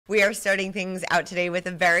We are starting things out today with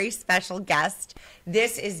a very special guest.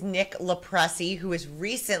 This is Nick Lapresi, who was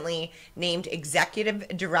recently named Executive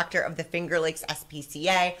Director of the Finger Lakes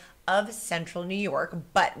SPCA of Central New York.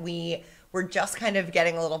 But we were just kind of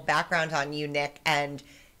getting a little background on you, Nick, and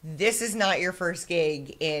this is not your first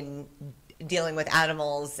gig in dealing with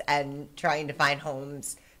animals and trying to find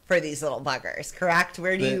homes for these little buggers, correct?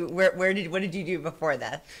 What did you do before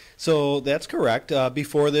that? So that's correct.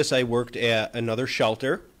 Before this, I worked at another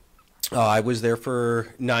shelter. I was there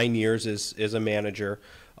for 9 years as a manager,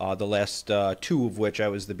 the last 2 of which I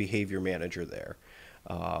was the behavior manager there.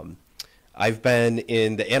 I've been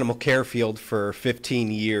in the animal care field for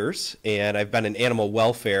 15 years, and I've been in animal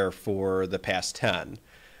welfare for the past 10.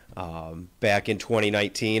 Back in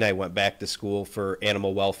 2019, I went back to school for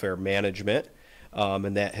animal welfare management,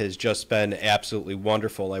 and that has just been absolutely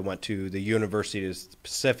wonderful. I went to the University of the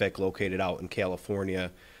Pacific, located out in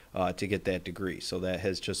California, to get that degree. So that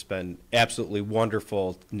has just been absolutely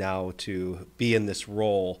wonderful. Now to be in this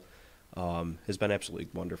role has been absolutely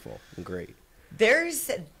wonderful and great.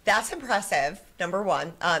 That's impressive, number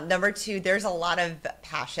one. Number two, there's a lot of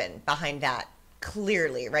passion behind that,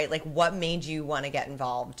 clearly, right? Like, what made you want to get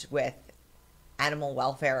involved with animal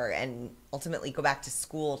welfare and ultimately go back to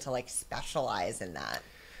school to like specialize in that?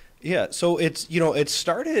 Yeah, so it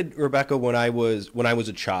started, Rebecca, when I was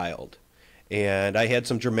a child. And I had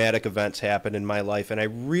some dramatic events happen in my life, and I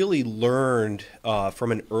really learned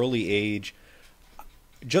from an early age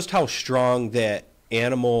just how strong that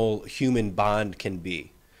animal-human bond can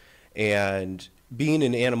be. And being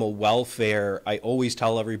in animal welfare, I always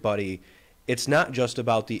tell everybody, it's not just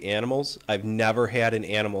about the animals. I've never had an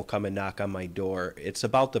animal come and knock on my door. It's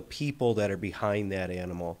about the people that are behind that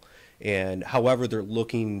animal. And however they're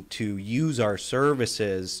looking to use our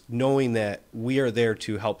services, knowing that we are there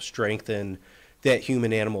to help strengthen that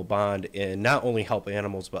human-animal bond and not only help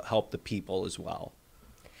animals, but help the people as well.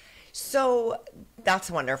 So that's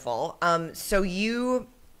wonderful. The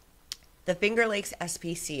Finger Lakes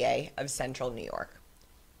SPCA of Central New York,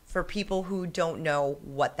 for people who don't know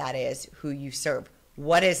what that is, who you serve,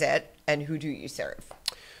 what is it and who do you serve?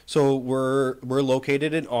 So we're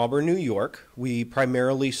located in Auburn, New York. We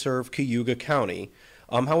primarily serve Cayuga County.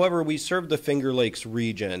 However, we serve the Finger Lakes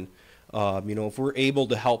region. If we're able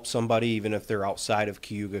to help somebody, even if they're outside of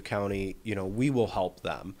Cayuga County, we will help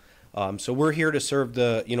them. So we're here to serve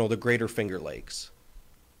the greater Finger Lakes.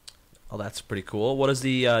 Oh, that's pretty cool. What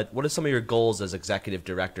are some of your goals as executive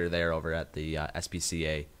director there over at the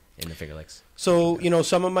SPCA in the Finger Lakes? So,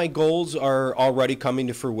 some of my goals are already coming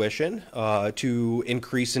to fruition, to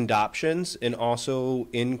increase adoptions and also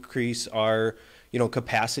increase our,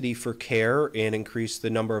 capacity for care and increase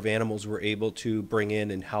the number of animals we're able to bring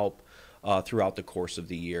in and help throughout the course of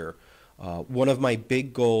the year. One of my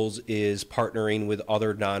big goals is partnering with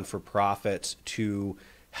other non-for-profits to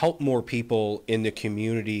help more people in the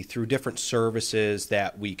community through different services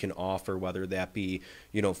that we can offer, whether that be,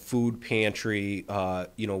 food pantry,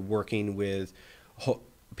 working with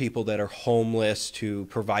people that are homeless to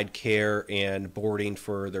provide care and boarding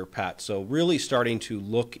for their pets. So really starting to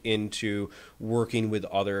look into working with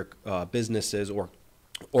other businesses or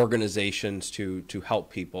organizations to help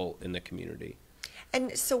people in the community.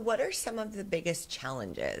 And so what are some of the biggest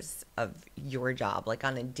challenges of your job, like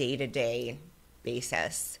on a day-to-day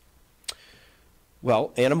basis?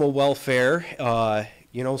 Well, animal welfare,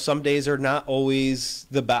 some days are not always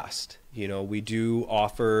the best. We do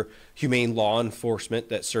offer humane law enforcement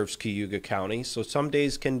that serves Cayuga County, so some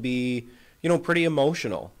days can be, pretty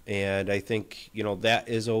emotional. And I think, that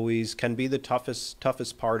is always can be the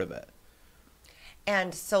toughest part of it.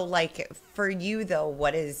 And so, like, for you though,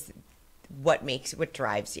 what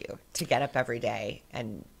drives you to get up every day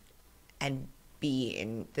and be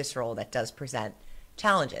in this role that does present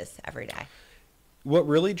challenges every day? What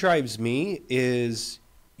really drives me is,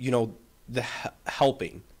 the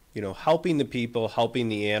helping, helping the people, helping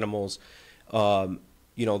the animals,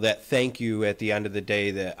 that thank you at the end of the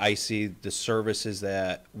day that I see the services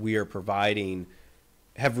that we are providing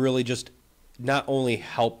have really just not only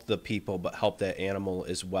help the people, but help that animal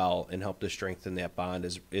as well and help to strengthen that bond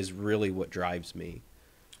is really what drives me.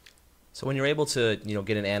 So when you're able to,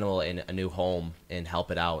 get an animal in a new home and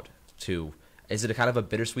help it out too, is it a kind of a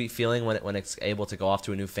bittersweet feeling when it's able to go off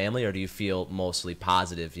to a new family, or do you feel mostly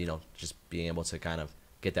positive, just being able to kind of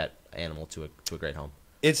get that animal to a great home?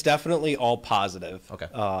 It's definitely all positive. Okay.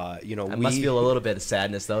 I must feel a little bit of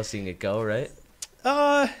sadness though, seeing it go, right?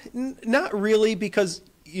 Not really, because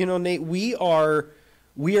Nate, we are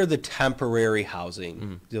the temporary housing.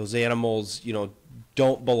 Mm-hmm. Those animals,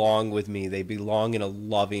 don't belong with me. They belong in a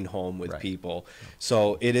loving home with people.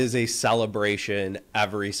 So it is a celebration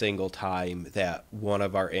every single time that one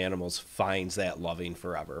of our animals finds that loving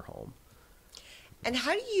forever home. And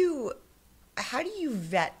how do you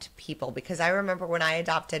vet people? Because I remember when I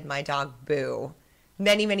adopted my dog Boo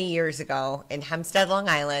many, many years ago in Hempstead, Long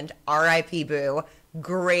Island, R.I.P. Boo,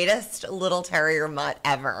 greatest little terrier mutt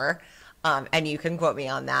ever. And you can quote me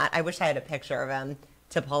on that. I wish I had a picture of him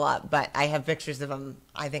to pull up, but I have pictures of him,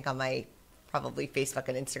 I think, on my probably Facebook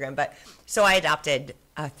and Instagram. But so I adopted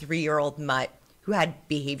a 3-year-old mutt who had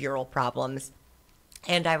behavioral problems.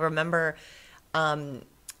 And I remember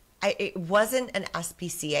it wasn't an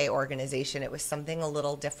SPCA organization. It was something a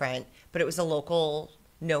little different, but it was a local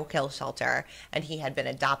no-kill shelter. And he had been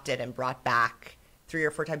adopted and brought back 3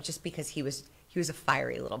 or 4 times just because he was a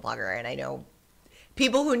fiery little bugger. And I know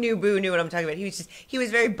people who knew Boo knew what I'm talking about. He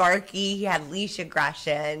was very barky. He had leash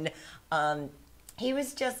aggression. He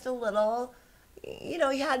was just a little, he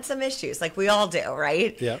had some issues like we all do,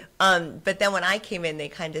 right? Yeah. But then when I came in, they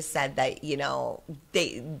kind of said that,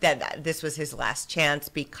 that this was his last chance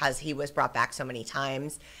because he was brought back so many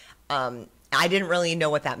times. I didn't really know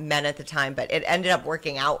what that meant at the time, but it ended up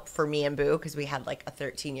working out for me and Boo because we had like a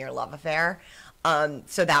 13-year love affair.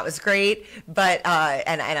 So that was great, but,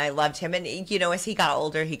 and I loved him. And, as he got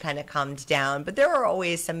older, he kind of calmed down, but there were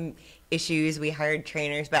always some issues. We hired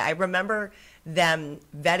trainers, but I remember them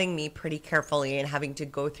vetting me pretty carefully and having to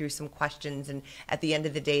go through some questions. And at the end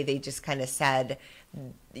of the day, they just kind of said,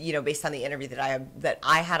 based on the interview that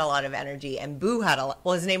I had a lot of energy and Boo had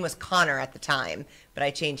his name was Connor at the time, but I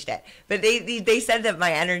changed it. But they said that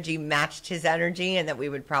my energy matched his energy and that we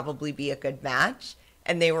would probably be a good match.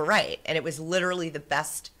 And they were right. And it was literally the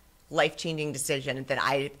best life-changing decision that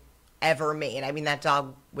I ever made. I mean, that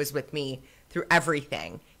dog was with me through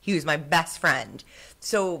everything. He was my best friend.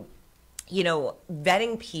 So,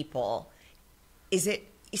 vetting people,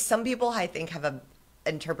 some people I think have a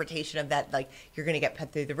interpretation of that, like you're going to get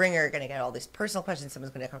put through the ringer, you're going to get all these personal questions,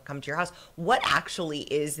 someone's going to come to your house. What actually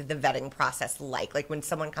is the vetting process like? Like when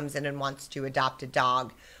someone comes in and wants to adopt a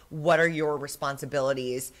dog, what are your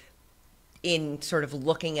responsibilities in sort of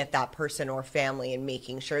looking at that person or family and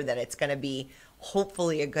making sure that it's going to be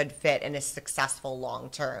hopefully a good fit and a successful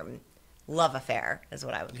long-term love affair is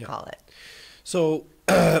what I would call it. So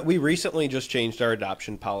we recently just changed our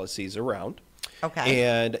adoption policies around. Okay.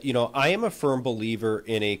 And, I am a firm believer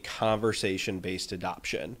in a conversation-based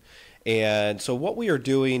adoption. And so what we are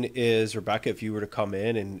doing is, Rebecca, if you were to come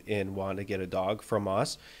in and want to get a dog from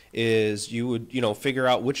us, is you would, figure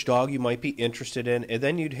out which dog you might be interested in, and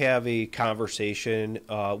then you'd have a conversation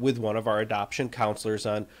with one of our adoption counselors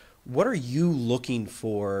on what are you looking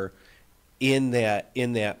for in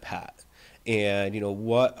that pet. And,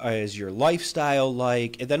 what is your lifestyle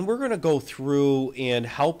like? And then we're going to go through and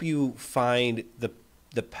help you find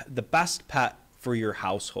the best pet for your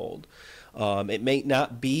household. It may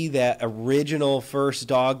not be that original first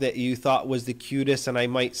dog that you thought was the cutest, and I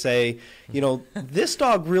might say, this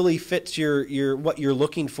dog really fits your what you're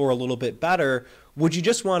looking for a little bit better. Would you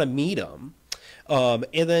just want to meet him? And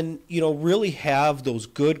then, really have those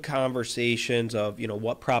good conversations of,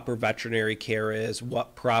 what proper veterinary care is,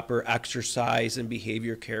 what proper exercise and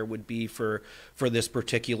behavior care would be for this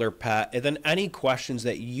particular pet, and then any questions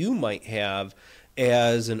that you might have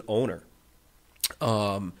as an owner.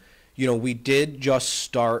 We did just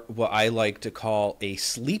start what I like to call a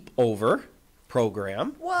sleepover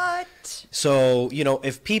program. What? So,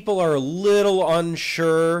 if people are a little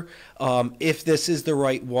unsure if this is the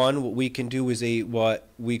right one, what we can do is what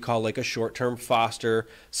we call like a short-term foster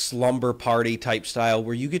slumber party type style,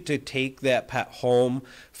 where you get to take that pet home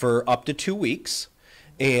for up to 2 weeks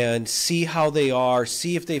and see how they are,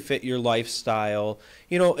 see if they fit your lifestyle,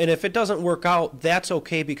 and if it doesn't work out, that's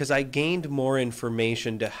okay, because I gained more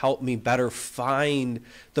information to help me better find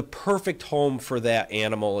the perfect home for that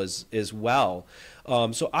animal as well.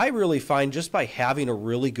 So I really find just by having a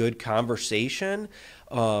really good conversation,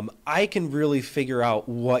 I can really figure out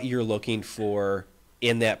what you're looking for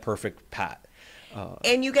in that perfect pet.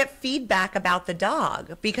 And you get feedback about the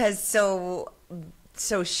dog because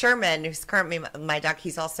so Sherman, who's currently my dog,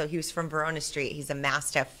 he was from Verona Street. He's a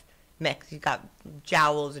Mastiff mix. He's got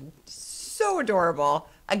jowls and so adorable.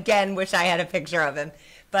 Again, wish I had a picture of him.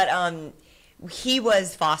 But he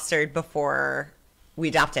was fostered before we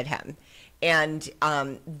adopted him. And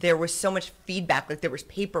there was so much feedback, like there was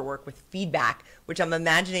paperwork with feedback, which I'm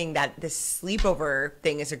imagining that this sleepover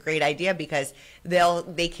thing is a great idea because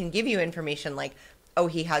they can give you information like, oh,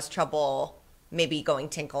 he has trouble maybe going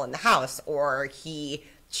tinkle in the house, or he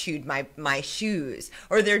chewed my shoes,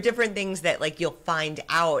 or there are different things that like you'll find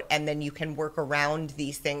out, and then you can work around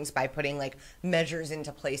these things by putting like measures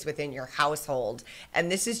into place within your household.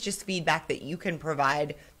 And this is just feedback that you can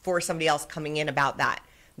provide for somebody else coming in about that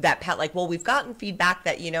pet. Like, well, we've gotten feedback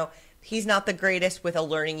that, you know, he's not the greatest with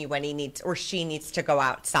alerting you when he needs or she needs to go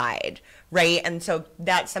outside, right? And so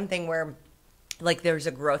that's something where like there's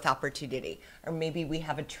a growth opportunity, or maybe we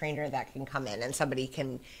have a trainer that can come in and somebody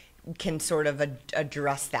can sort of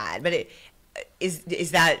address that. But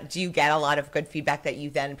is that, do you get a lot of good feedback that you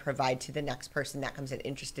then provide to the next person that comes in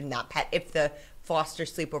interested in that pet if the foster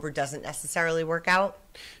sleepover doesn't necessarily work out?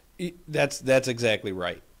 That's exactly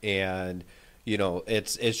right. And you know,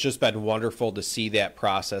 it's just been wonderful to see that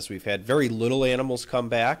process. We've had very little animals come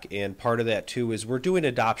back, and part of that too is we're doing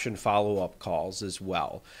adoption follow-up calls as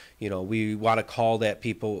well. You know, we want to call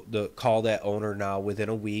that owner now within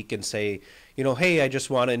a week and say, you know, hey, I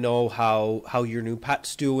just want to know how your new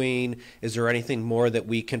pet's doing. Is there anything more that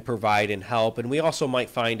we can provide and help? And we also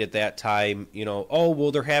might find at that time, you know, oh,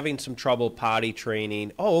 well, they're having some trouble potty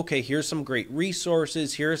training. Oh, okay, here's some great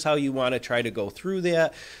resources. Here's how you want to try to go through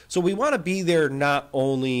that. So we want to be there not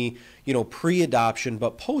only, you know, pre-adoption,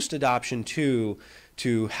 but post-adoption too,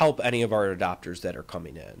 to help any of our adopters that are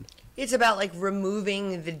coming in. It's about like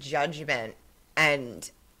removing the judgment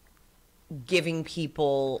and giving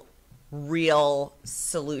people real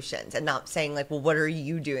solutions, and not saying like, well, what are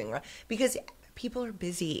you doing? Because people are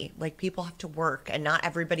busy, like people have to work, and not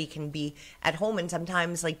everybody can be at home. And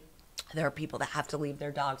sometimes like there are people that have to leave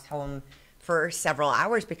their dogs home for several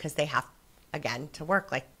hours because they have, again, to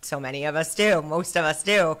work, like so many of us do, most of us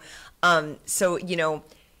do. So, you know,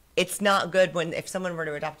 it's not good if someone were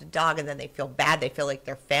to adopt a dog and then they feel bad, they feel like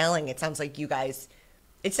they're failing. It sounds like you guys,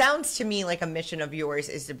 it sounds to me like a mission of yours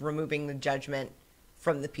is removing the judgment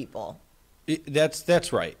from the people.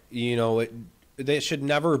 That's right. You know, it should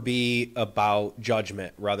never be about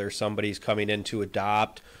judgment, whether somebody's coming in to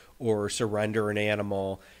adopt or surrender an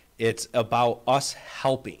animal. It's about us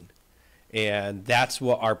helping. And that's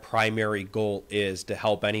what our primary goal is, to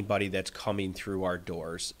help anybody that's coming through our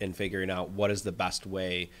doors and figuring out what is the best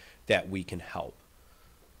way that we can help.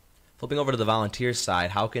 Flipping over to the volunteer side,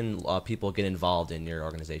 how can people get involved in your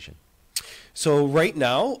organization? So right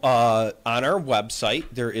now, on our website,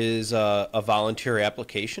 there is a volunteer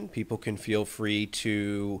application. People can feel free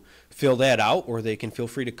to fill that out, or they can feel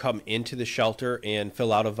free to come into the shelter and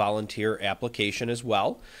fill out a volunteer application as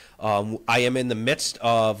well. I am in the midst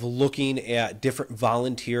of looking at different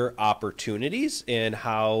volunteer opportunities and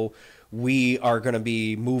how we are going to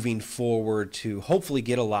be moving forward to hopefully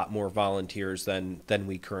get a lot more volunteers than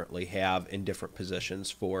we currently have in different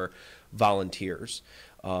positions for volunteers.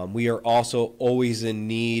 We are also always in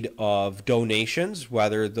need of donations,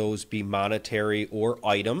 whether those be monetary or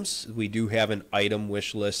items. We do have an item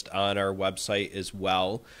wish list on our website as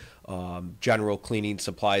well. General cleaning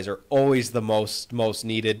supplies are always the most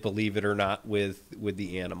needed, believe it or not, with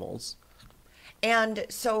the animals. And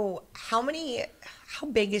so how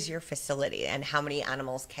big is your facility, and how many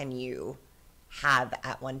animals can you have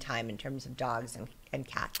at one time in terms of dogs and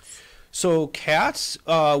cats? So cats,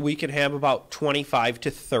 we can have about 25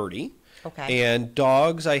 to 30. Okay. And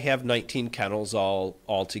dogs, I have 19 kennels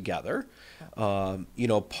all together. You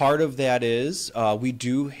know, part of that is we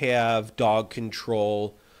do have dog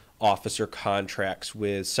control officer contracts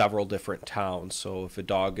with several different towns. So if a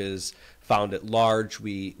dog is found at large,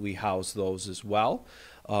 we house those as well.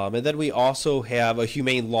 And then we also have a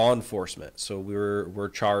humane law enforcement. So we're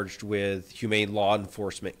charged with humane law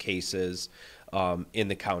enforcement cases in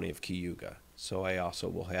the county of Cayuga. So I also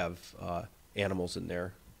will have animals in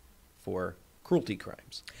there for cruelty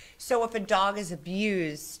crimes. So if a dog is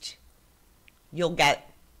abused,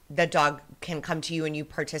 the dog can come to you and you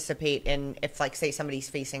participate in, if like say somebody's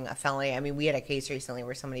facing a felony. I mean, we had a case recently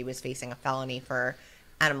where somebody was facing a felony for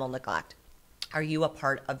animal neglect. Are you a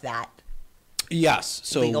part of that? Yes.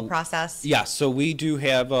 So legal process? Yes. So we do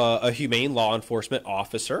have a humane law enforcement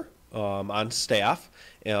officer on staff,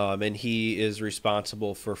 and he is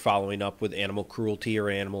responsible for following up with animal cruelty or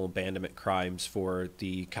animal abandonment crimes for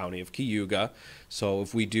the county of Cayuga. So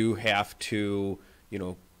if we do have to, you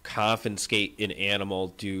know, confiscate an animal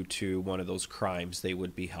due to one of those crimes, they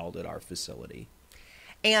would be held at our facility.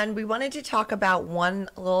 And we wanted to talk about one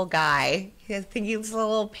little guy. I think he's a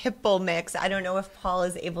little pit bull mix. I don't know if Paul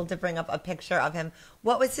is able to bring up a picture of him.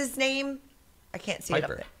 What was his name? I can't see it up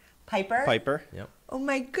there. Piper? Piper. Yep. Oh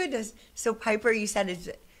my goodness. So Piper, you said,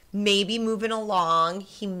 is maybe moving along.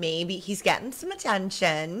 He's getting some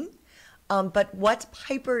attention. But what's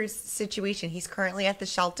Piper's situation? He's currently at the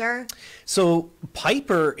shelter? So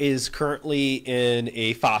Piper is currently in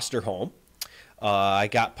a foster home. I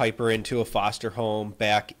got Piper into a foster home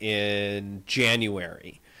back in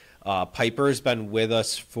January. Piper has been with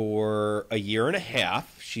us for a year and a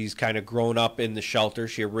half. She's kind of grown up in the shelter.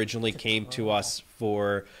 She originally came to us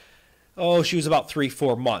for, she was about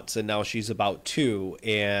 3-4 months, and now she's about 2.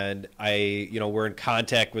 And we're in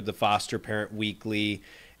contact with the foster parent weekly,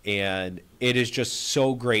 and it is just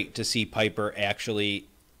so great to see Piper actually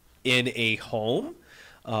in a home.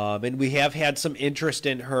 And we have had some interest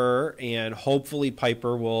in her, and hopefully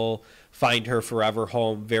Piper will find her forever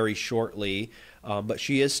home very shortly. But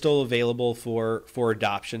she is still available for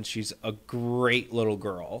adoption. She's a great little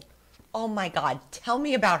girl. Oh my God. Tell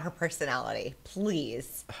me about her personality,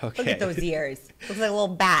 please. Okay. Look at those ears. Looks like a little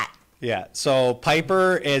bat. Yeah. So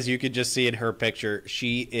Piper, as you could just see in her picture,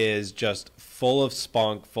 she is just full of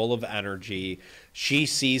spunk, full of energy. She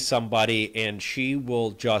sees somebody and she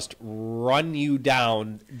will just run you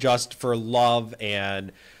down just for love.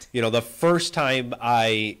 And, the first time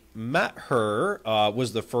I met her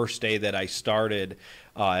was the first day that I started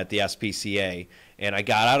at the SPCA. And I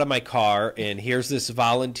got out of my car, and here's this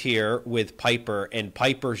volunteer with Piper, and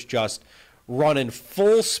Piper's just running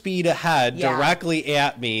full speed ahead directly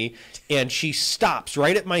at me, and she stops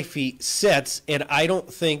right at my feet, sits, and I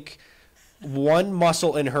don't think one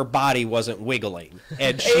muscle in her body wasn't wiggling,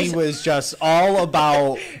 and she was just all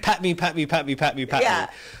about pet me, pet me, pet me, pet me,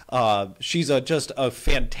 pet me. She's just a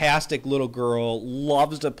fantastic little girl,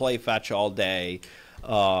 loves to play fetch all day.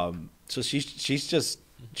 So she's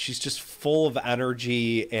just full of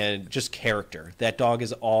energy and just character. That dog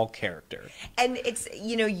is all character. And it's,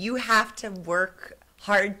 you have to work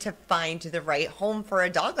hard to find the right home for a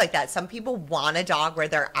dog like that. Some people want a dog where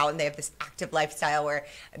they're out and they have this active lifestyle where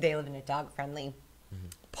they live in a dog-friendly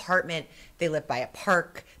apartment. They live by a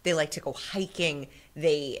park. They like to go hiking.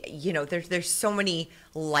 They, there's so many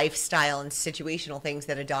lifestyle and situational things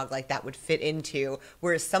that a dog like that would fit into.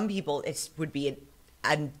 Whereas some people, it would be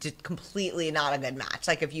completely not a good match.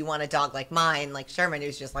 Like if you want a dog like mine, like Sherman,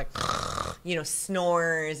 who's just like,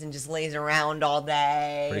 snores and just lays around all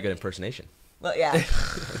day. Pretty good impersonation. Well, yeah.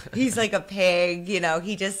 He's like a pig,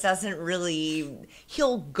 he just doesn't really,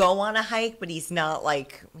 he'll go on a hike, but he's not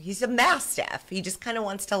like, he's a mastiff. He just kind of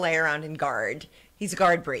wants to lay around and guard. He's a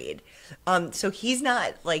guard breed. So he's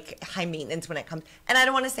not like high maintenance when it comes, and I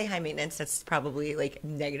don't want to say high maintenance, that's probably like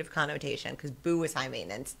negative connotation, because Boo is high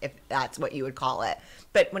maintenance, if that's what you would call it.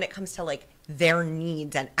 But when it comes to like their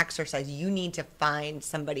needs and exercise, you need to find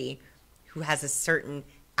somebody who has a certain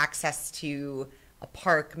access to a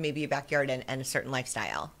park, maybe a backyard, and a certain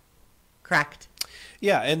lifestyle. Correct?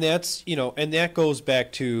 Yeah, and that's, and that goes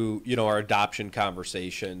back to, our adoption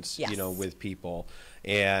conversations, Yes. With people.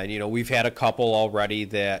 And, we've had a couple already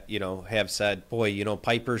that, have said, boy,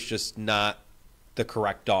 Piper's just not the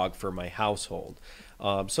correct dog for my household.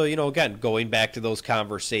 So, again, going back to those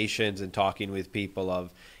conversations and talking with people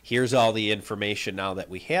of, here's all the information now that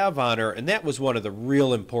we have on her. And that was one of the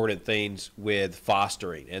real important things with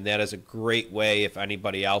fostering. And that is a great way, if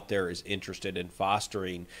anybody out there is interested in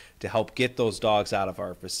fostering, to help get those dogs out of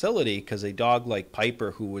our facility. Because a dog like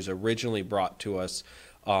Piper, who was originally brought to us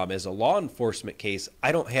as a law enforcement case,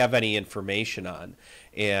 I don't have any information on.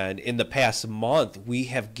 And in the past month, we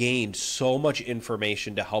have gained so much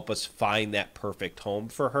information to help us find that perfect home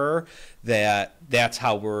for her, that's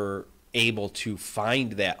how we're able to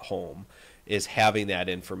find that home, is having that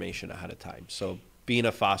information ahead of time. So being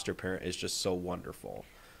a foster parent is just so wonderful.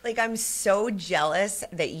 Like, I'm so jealous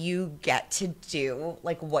that you get to do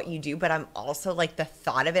like what you do, but I'm also like, the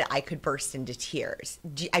thought of it, I could burst into tears.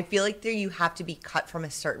 I feel like you have to be cut from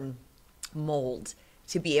a certain mold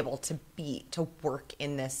to be able to work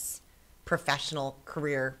in this professional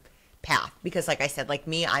career path. Because like I said, like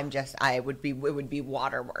me, it would be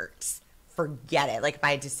waterworks. Forget it. Like if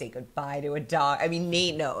I had to say goodbye to a dog, I mean,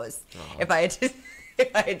 Nate knows. If I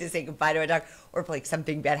had to say goodbye to a dog, or if like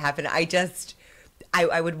something bad happened,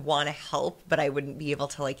 I would want to help, but I wouldn't be able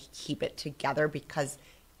to like keep it together, because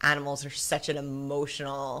animals are such an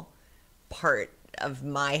emotional part of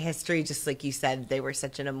my history. Just like you said, they were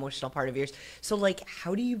such an emotional part of yours. So like,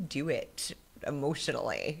 how do you do it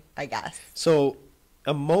emotionally, I guess? So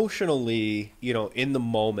emotionally, in the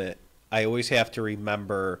moment, I always have to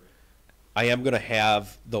remember I am going to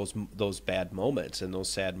have those bad moments and those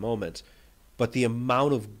sad moments, but the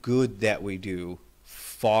amount of good that we do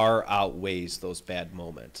far outweighs those bad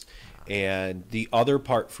moments. And the other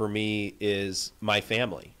part for me is my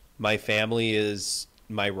family. My family is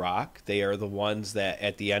my rock. They are the ones that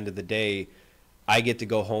at the end of the day I get to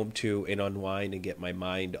go home to and unwind and get my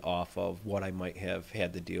mind off of what I might have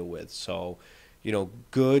had to deal with. So,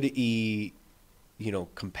 good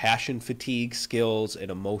compassion fatigue skills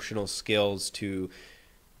and emotional skills to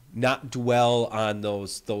not dwell on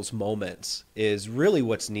those moments is really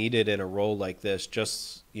what's needed in a role like this.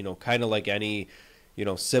 Just, kind of like any,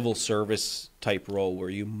 civil service type role where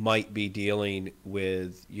you might be dealing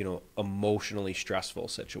with, emotionally stressful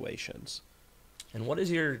situations. And what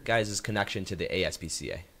is your guys' connection to the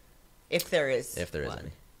ASPCA? If there is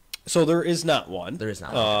any. So there is not one. There is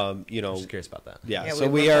not one. I'm just curious about that. Yeah, Yeah, so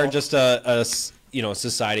we are just a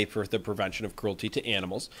Society for the Prevention of Cruelty to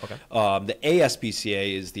Animals. Okay. The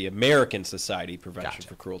ASPCA is the American Society Prevention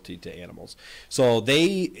for Cruelty to Animals. So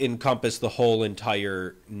they encompass the whole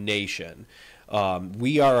entire nation.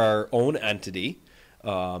 We are our own entity,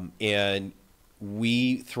 and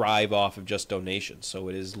we thrive off of just donations. So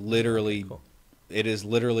it is literally,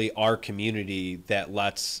 our community that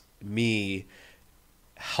lets me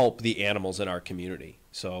help the animals in our community.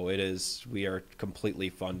 So we are completely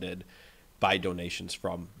funded by donations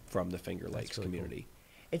from the Finger Lakes really community.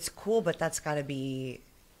 Cool. It's cool, but that's got to be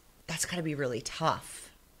really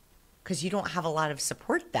tough because you don't have a lot of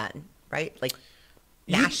support then, right? Like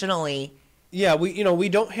nationally. Yeah, we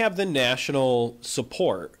don't have the national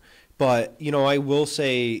support, but I will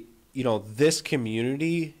say, this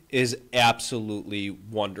community is absolutely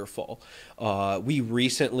wonderful. We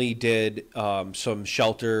recently did some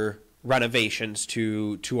shelter renovations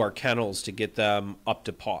to our kennels to get them up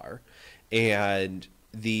to par. And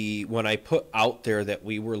when I put out there that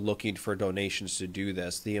we were looking for donations to do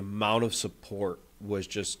this, the amount of support was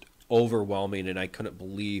just overwhelming, and I couldn't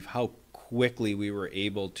believe how quickly we were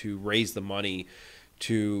able to raise the money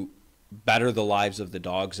to better the lives of the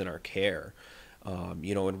dogs in our care.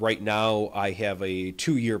 And right now I have a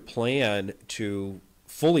 2-year plan to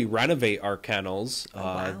fully renovate our kennels. Oh,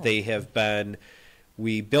 wow.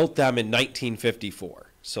 We built them in 1954.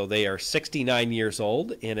 So they are 69 years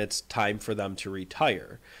old, and it's time for them to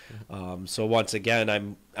retire. So once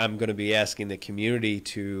again, I'm going to be asking the community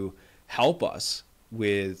to help us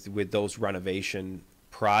with those renovation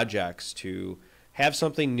projects to have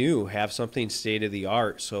something new, have something state of the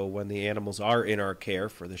art. So when the animals are in our care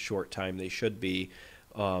for the short time they should be,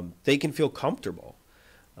 they can feel comfortable.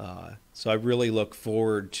 So I really look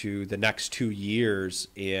forward to the next 2 years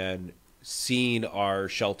and seeing our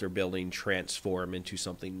shelter building transform into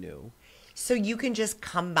something new. So you can just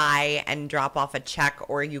come by and drop off a check,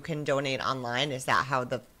 or you can donate online. Is that how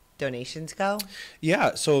the donations go?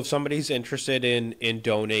 Yeah. So if somebody's interested in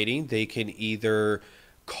donating, they can either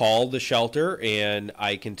call the shelter and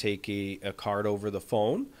I can take a card over the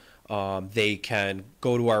phone. They can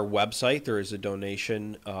go to our website. There is a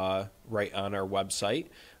donation right on our website.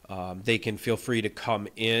 They can feel free to come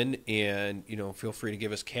in and, feel free to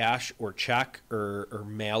give us cash or check or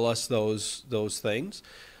mail us those things.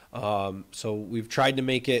 So we've tried to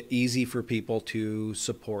make it easy for people to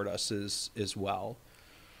support us as well.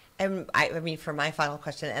 And I mean, for my final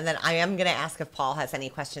question, and then I am going to ask if Paul has any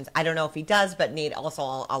questions. I don't know if he does, but Nate, also,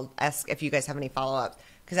 I'll ask if you guys have any follow-ups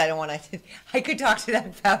because I don't want to, I could talk to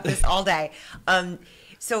them about this all day.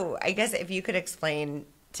 So I guess if you could explain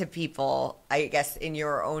to people, I guess in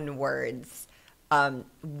your own words,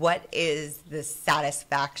 what is the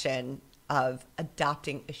satisfaction of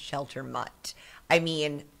adopting a shelter mutt? I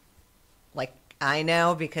mean, like I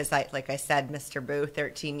know because like I said, Mr. Boo,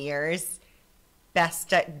 13 years, best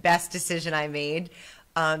decision I made.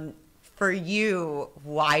 For you,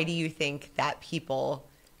 why do you think that people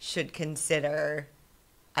should consider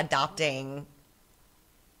adopting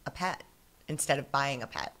a pet instead of buying a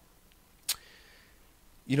pet?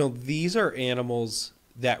 These are animals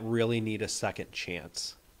that really need a second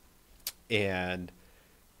chance. And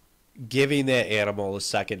giving that animal a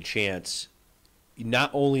second chance,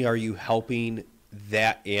 not only are you helping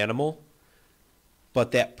that animal,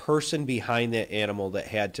 but that person behind that animal that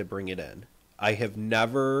had to bring it in. I have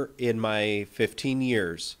never in my 15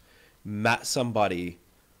 years met somebody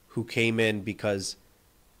who came in because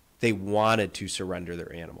they wanted to surrender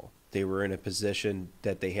their animal. They were in a position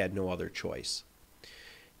that they had no other choice.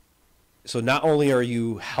 So not only are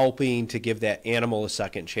you helping to give that animal a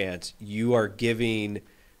second chance, you are giving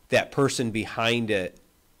that person behind it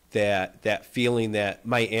that feeling that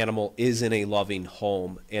my animal is in a loving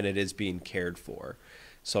home and it is being cared for.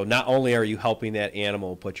 So not only are you helping that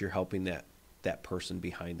animal, but you're helping that person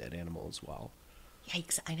behind that animal as well.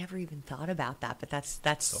 Yikes, I never even thought about that, but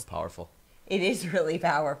that's so powerful. It is really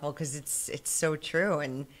powerful because it's so true,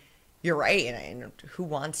 and you're right. And who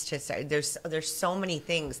wants to say there's so many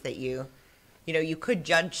things that you could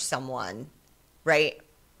judge someone, right?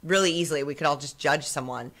 Really easily. We could all just judge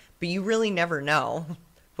someone, but you really never know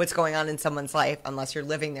what's going on in someone's life unless you're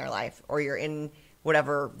living their life or you're in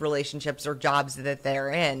whatever relationships or jobs that they're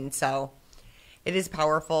in. So it is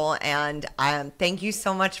powerful. And thank you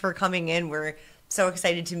so much for coming in. We're so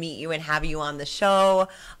excited to meet you and have you on the show.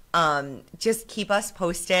 Just keep us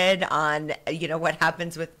posted on, what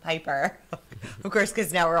happens with Piper, of course,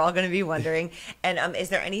 because now we're all going to be wondering. And is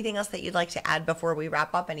there anything else that you'd like to add before we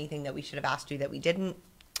wrap up? Anything that we should have asked you that we didn't?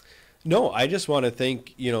 No, I just want to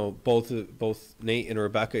thank, both Nate and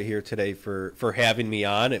Rebecca here today for having me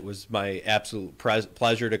on. It was my absolute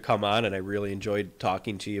pleasure to come on, and I really enjoyed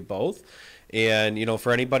talking to you both. And,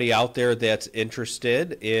 for anybody out there that's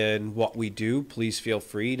interested in what we do, please feel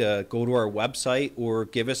free to go to our website or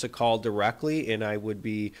give us a call directly, and I would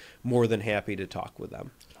be more than happy to talk with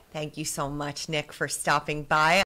them. Thank you so much, Nick, for stopping by.